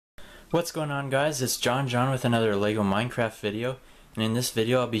What's going on, guys? It's John with another Lego Minecraft video, and in this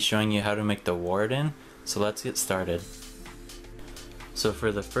video I'll be showing you how to make the Warden. So let's get started. So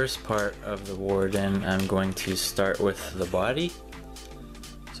for the first part of the Warden, I'm going to start with the body.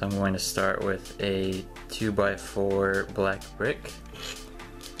 So I'm going to start with a 2x4 black brick,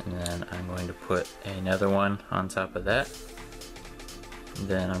 and then I'm going to put another one on top of that.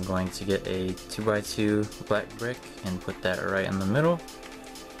 Then I'm going to get a 2x2 black brick and put that right in the middle.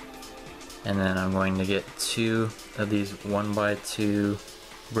 And then I'm going to get two of these 1x2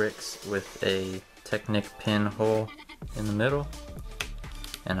 bricks with a Technic pin hole in the middle.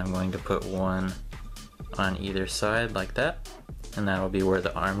 And I'm going to put one on either side like that. And that'll be where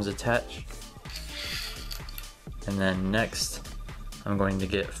the arms attach. And then next, I'm going to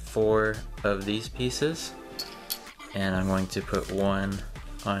get 4 of these pieces. And I'm going to put one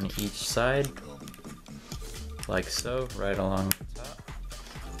on each side, like so, right along the top.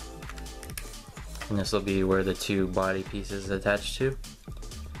 And this will be where the 2 body pieces attach to.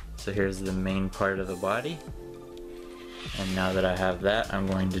 So here's the main part of the body. And now that I have that, I'm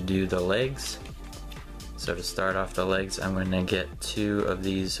going to do the legs. So to start off the legs, I'm going to get 2 of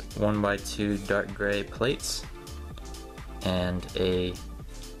these 1x2 dark gray plates and a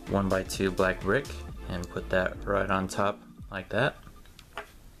 1x2 black brick and put that right on top like that.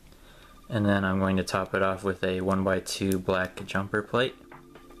 And then I'm going to top it off with a 1x2 black jumper plate.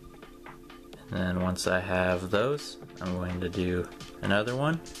 And then once I have those, I'm going to do another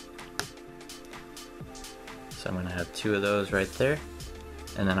one. So I'm going to have 2 of those right there.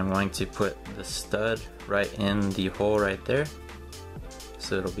 And then I'm going to put the stud right in the hole right there.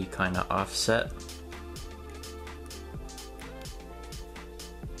 So it'll be kind of offset.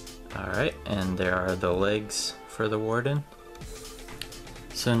 Alright, and there are the legs for the Warden.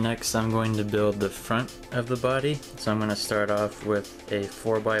 So next I'm going to build the front of the body. So I'm going to start off with a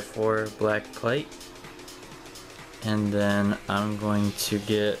 4x4 black plate. And then I'm going to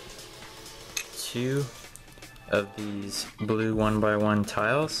get 2 of these blue 1x1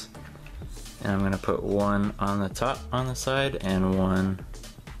 tiles. And I'm going to put one on the top on the side and one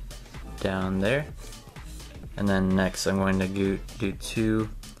down there. And then next I'm going to do 2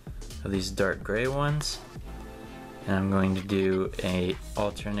 of these dark gray ones. And I'm going to do a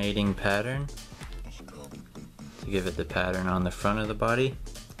alternating pattern to give it the pattern on the front of the body.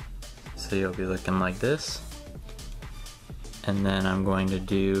 So you'll be looking like this. And then I'm going to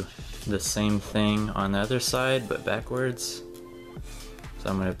do the same thing on the other side but backwards. So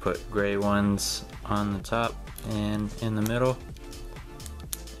I'm going to put gray ones on the top and in the middle,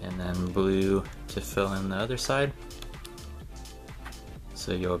 and then blue to fill in the other side.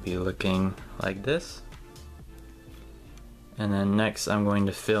 So you'll be looking like this. And then next I'm going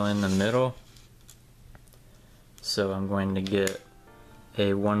to fill in the middle. So I'm going to get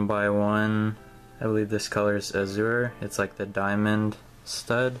a 1x1, I believe this color is azure, it's like the diamond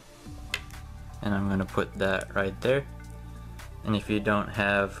stud. And I'm going to put that right there. And if you don't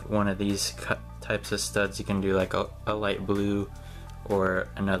have one of these types of studs, you can do like a light blue or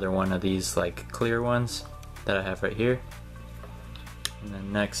another one of these like clear ones that I have right here. And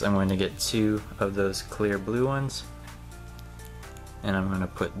then next I'm going to get 2 of those clear blue ones. And I'm going to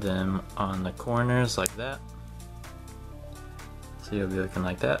put them on the corners like that. So you'll be looking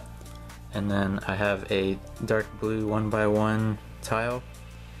like that. And then I have a dark blue 1x1 tile.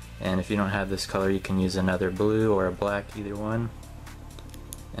 And if you don't have this color, you can use another blue or a black, either one.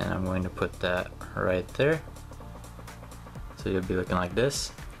 And I'm going to put that right there. So you'll be looking like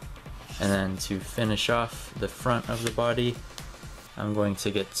this. And then to finish off the front of the body, I'm going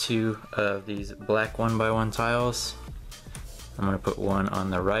to get 2 of these black 1x1 tiles. I'm going to put one on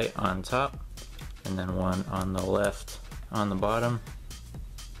the right on top, and then one on the left on the bottom.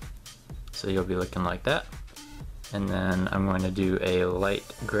 So you'll be looking like that. And then I'm going to do a light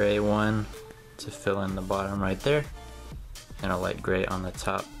gray one to fill in the bottom right there, and a light gray on the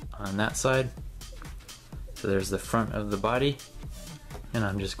top on that side. So there's the front of the body, and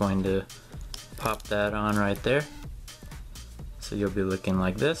I'm just going to pop that on right there. So you'll be looking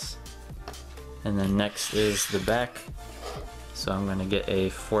like this. And then next is the back. So I'm going to get a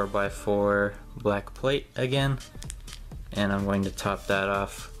 4x4 black plate again, and I'm going to top that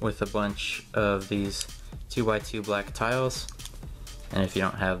off with a bunch of these 2x2 black tiles. And if you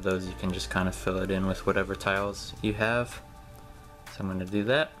don't have those, you can just kind of fill it in with whatever tiles you have. So I'm going to do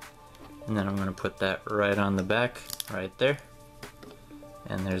that, and then I'm going to put that right on the back right there.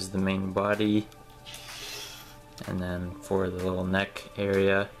 And there's the main body. And then for the little neck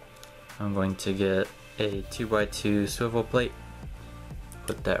area, I'm going to get a 2x2 swivel plate.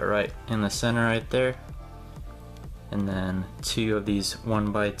 Put that right in the center right there. and then 2 of these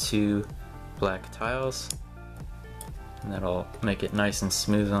 1x2 black tiles, and that'll make it nice and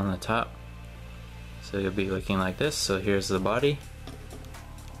smooth on the top. So you'll be looking like this. So here's the body,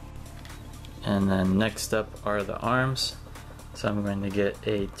 and then next up are the arms. So I'm going to get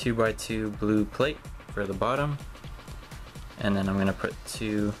a 2x2 blue plate for the bottom, and then I'm going to put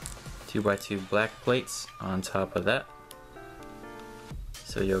 2 2x2 black plates on top of that.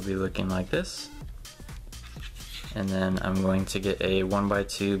 So you'll be looking like this. And then I'm going to get a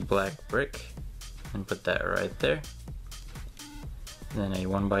 1x2 black brick and put that right there. Then a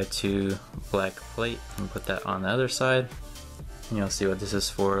 1x2 black plate and put that on the other side. And you'll see what this is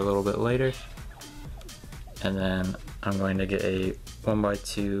for a little bit later. And then I'm going to get a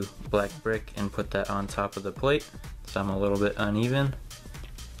 1x2 black brick and put that on top of the plate, so I'm a little bit uneven.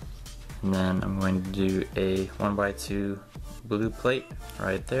 And then I'm going to do a 1x2 blue plate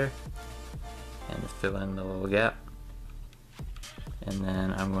right there and fill in the little gap. And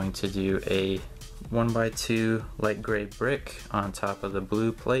then I'm going to do a 1x2 light gray brick on top of the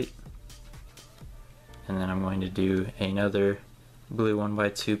blue plate. And then I'm going to do another blue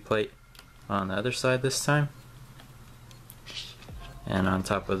 1x2 plate on the other side this time. And on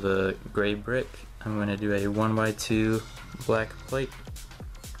top of the gray brick, I'm going to do a 1x2 black plate.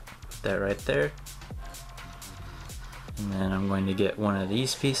 Put that right there. And then I'm going to get one of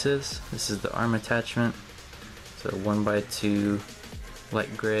these pieces. This is the arm attachment. So 1x2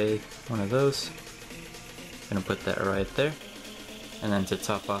 light gray, one of those. I'm going to put that right there. And then to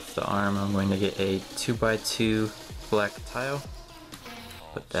top off the arm, I'm going to get a 2x2 black tile.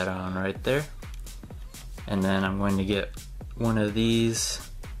 Put that on right there. And then I'm going to get one of these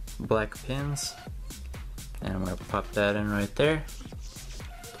black pins, and I'm going to pop that in right there.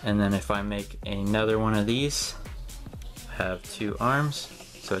 And then if I make another one of these, I have 2 arms,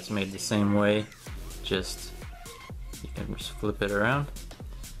 so it's made the same way, just you can just flip it around.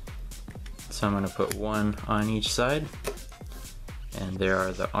 So I'm going to put one on each side, and there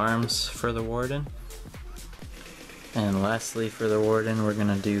are the arms for the Warden. And lastly, for the Warden, we're going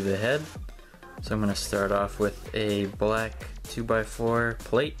to do the head. So I'm going to start off with a black 2x4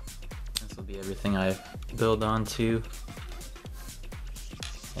 plate. This will be everything I build onto.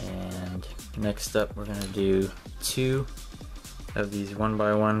 And next up, we're going to do 2 of these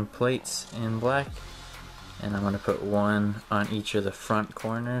 1x1 plates in black. And I'm going to put 1 on each of the front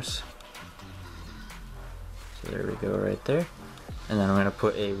corners. So there we go right there. And then I'm going to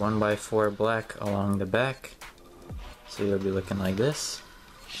put a 1x4 black along the back. So you'll be looking like this.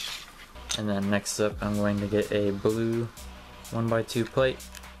 And then next up, I'm going to get a blue 1x2 plate.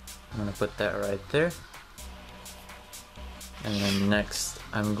 I'm going to put that right there. And then next,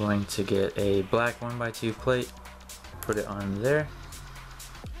 I'm going to get a black 1x2 plate, put it on there.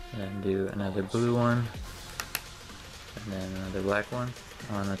 And then do another blue one. And then another black one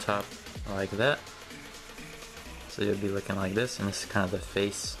on the top like that. So you'll be looking like this, and this is kind of the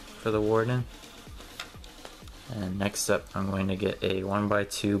face for the Warden. And next up, I'm going to get a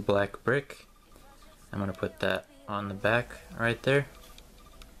 1x2 black brick. I'm going to put that on the back right there.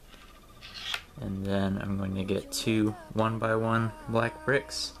 And then I'm going to get 2 1x1 black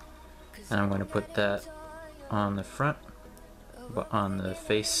bricks. And I'm going to put that on the front, but on the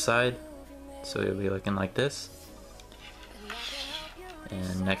face side. So you'll be looking like this.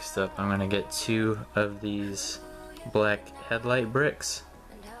 And next up, I'm going to get 2 of these black headlight bricks.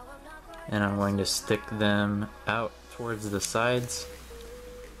 And I'm going to stick them out towards the sides,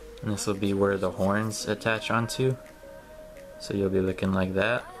 and this will be where the horns attach onto, so you'll be looking like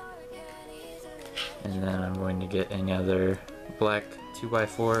that. And then I'm going to get another black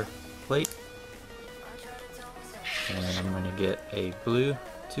 2x4 plate, and I'm going to get a blue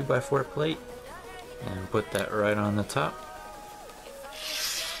 2x4 plate and put that right on the top.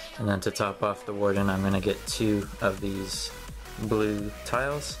 And then to top off the Warden, I'm going to get 2 of these blue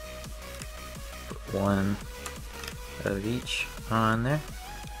tiles. 1 of each on there.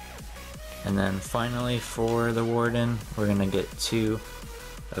 And then finally for the Warden, we're going to get 2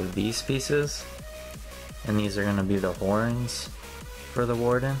 of these pieces. And these are going to be the horns for the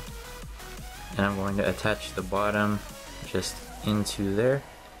Warden. And I'm going to attach the bottom just into there.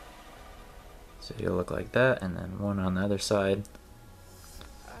 So you'll look like that, and then 1 on the other side.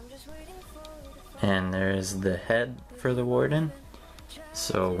 And there's the head for the Warden.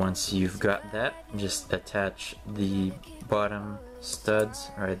 So once you've got that, just attach the bottom studs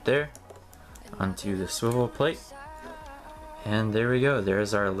right there onto the swivel plate. And there we go,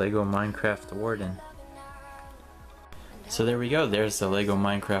 there's our Lego Minecraft Warden. So there we go, there's the Lego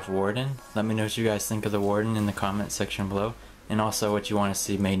Minecraft Warden. Let me know what you guys think of the Warden in the comment section below, and also what you want to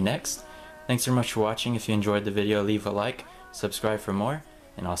see made next. Thanks so much for watching. If you enjoyed the video, leave a like, subscribe for more,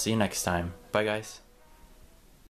 and I'll see you next time. Bye guys.